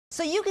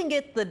so you can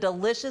get the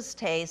delicious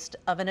taste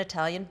of an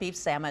Italian beef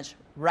sandwich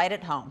right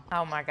at home.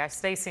 Oh my gosh,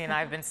 Stacy and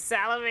I have been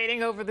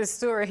salivating over this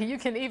story. You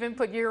can even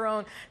put your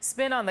own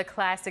spin on the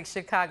classic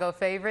Chicago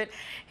favorite.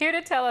 Here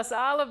to tell us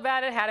all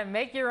about it, how to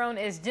make your own,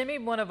 is Jimmy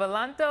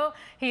Buonavolonto.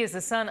 He is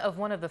the son of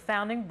one of the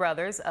founding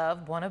brothers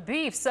of Buona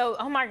Beef. So,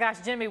 oh my gosh,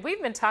 Jimmy,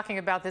 we've been talking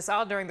about this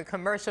all during the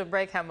commercial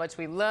break, how much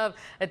we love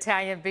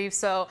Italian beef.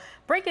 So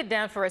break it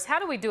down for us. How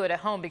do we do it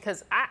at home?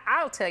 Because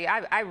I'll tell you,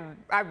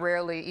 I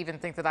rarely even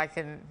think that I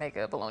can make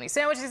a bologna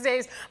sandwich these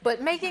days, but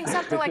making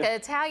something like an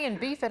Italian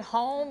beef at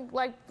home,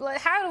 like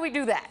how do we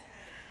do that?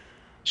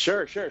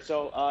 Sure.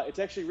 So it's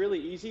actually really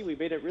easy. We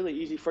made it really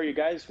easy for you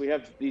guys. We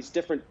have these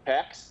different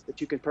packs that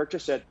you can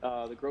purchase at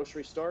the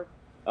grocery store,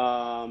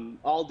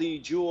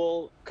 Aldi,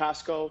 Jewel,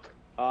 Costco.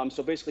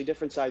 So basically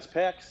different size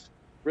packs,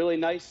 really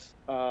nice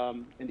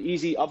and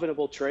easy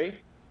ovenable tray.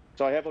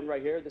 So I have one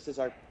right here. This is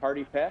our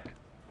party pack.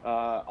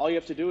 All you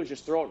have to do is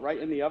just throw it right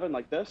in the oven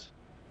like this.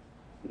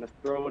 I'm gonna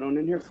throw it on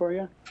in here for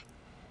you.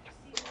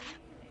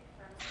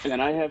 And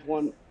then I have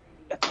one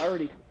that's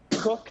already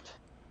cooked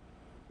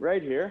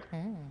right here.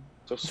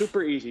 So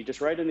super easy, just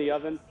right in the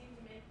oven.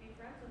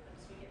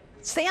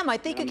 Sam, I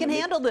think you can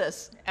handle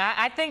this.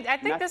 I think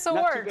this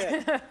will work.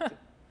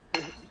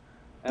 And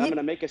I'm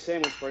gonna make a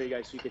sandwich for you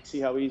guys so you can see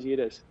how easy it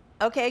is.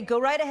 Okay, go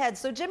right ahead.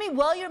 So Jimmy,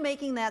 while you're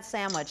making that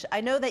sandwich,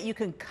 I know that you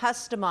can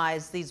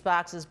customize these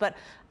boxes, but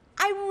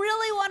I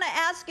really want to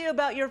ask you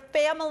about your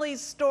family's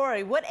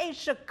story. What a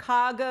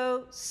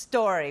Chicago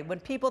story when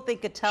people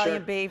think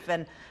Italian beef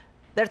and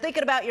they're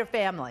thinking about your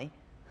family.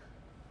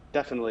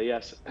 Definitely,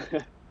 yes.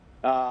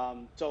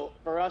 So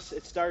for us,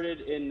 it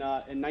started in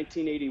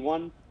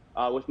 1981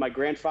 with my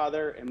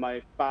grandfather and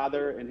my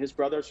father and his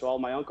brother, so all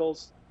my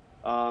uncles.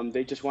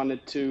 They just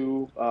wanted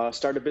to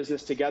start a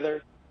business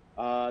together.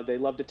 They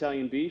loved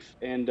Italian beef,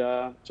 and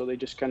so they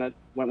just kind of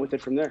went with it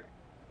from there.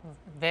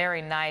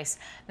 Very nice.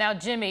 Now,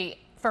 Jimmy,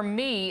 for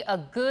me, a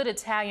good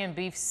Italian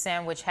beef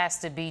sandwich has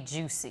to be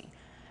juicy.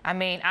 I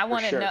mean, I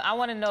want to know. I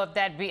want to know if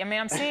that be. I mean,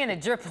 I'm seeing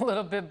it drip a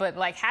little bit, but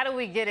like, how do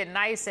we get it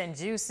nice and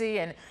juicy?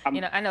 And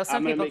you know, I know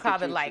some people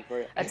call it like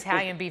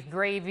Italian beef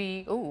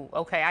gravy. Ooh,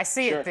 okay, I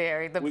see it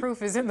there. The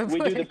proof is in the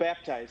pudding. We do the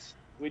baptize.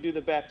 We do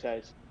the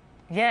baptize.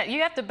 Yeah,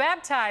 you have to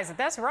baptize it.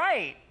 That's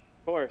right.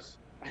 Of course.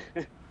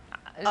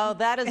 Oh,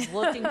 that is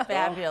looking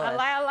fabulous.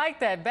 I like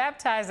that.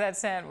 Baptize that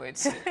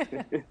sandwich.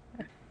 I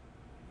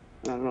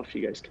don't know if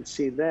you guys can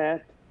see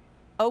that.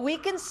 Oh, we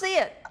can see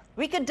it.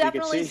 We can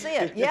definitely see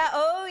it. Yeah,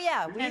 oh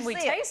yeah, we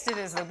taste it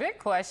is the big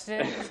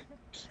question.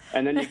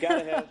 And then you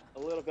gotta have a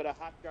little bit of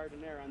hot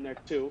giardiniera on there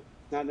too.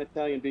 Not an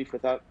Italian beef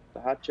without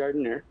the hot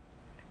giardiniera.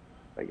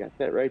 I got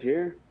that right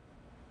here.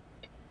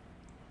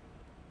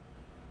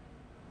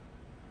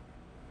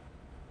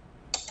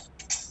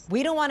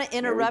 We don't want to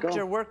interrupt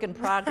your work in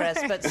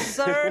progress, but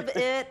serve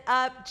it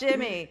up,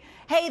 Jimmy.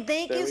 Hey,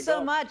 thank you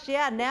so much.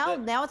 Yeah,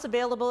 now it's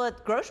available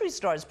at grocery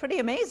stores. Pretty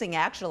amazing,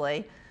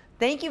 actually.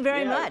 Thank you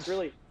very much. It's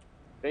really,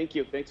 thank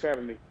you. Thanks for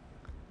having me.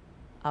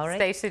 All right.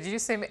 Stacey, did you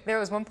see me? There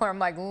was one point I'm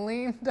like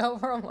leaned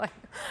over. I'm like,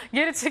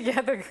 get it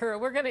together, girl.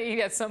 We're going to eat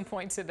at some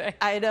point today.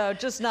 I know,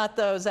 just not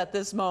those at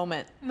this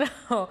moment.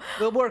 No.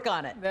 We'll work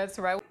on it. That's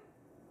right.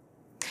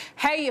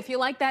 Hey, if you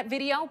like that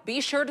video, be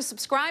sure to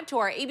subscribe to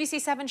our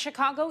ABC7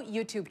 Chicago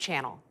YouTube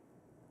channel.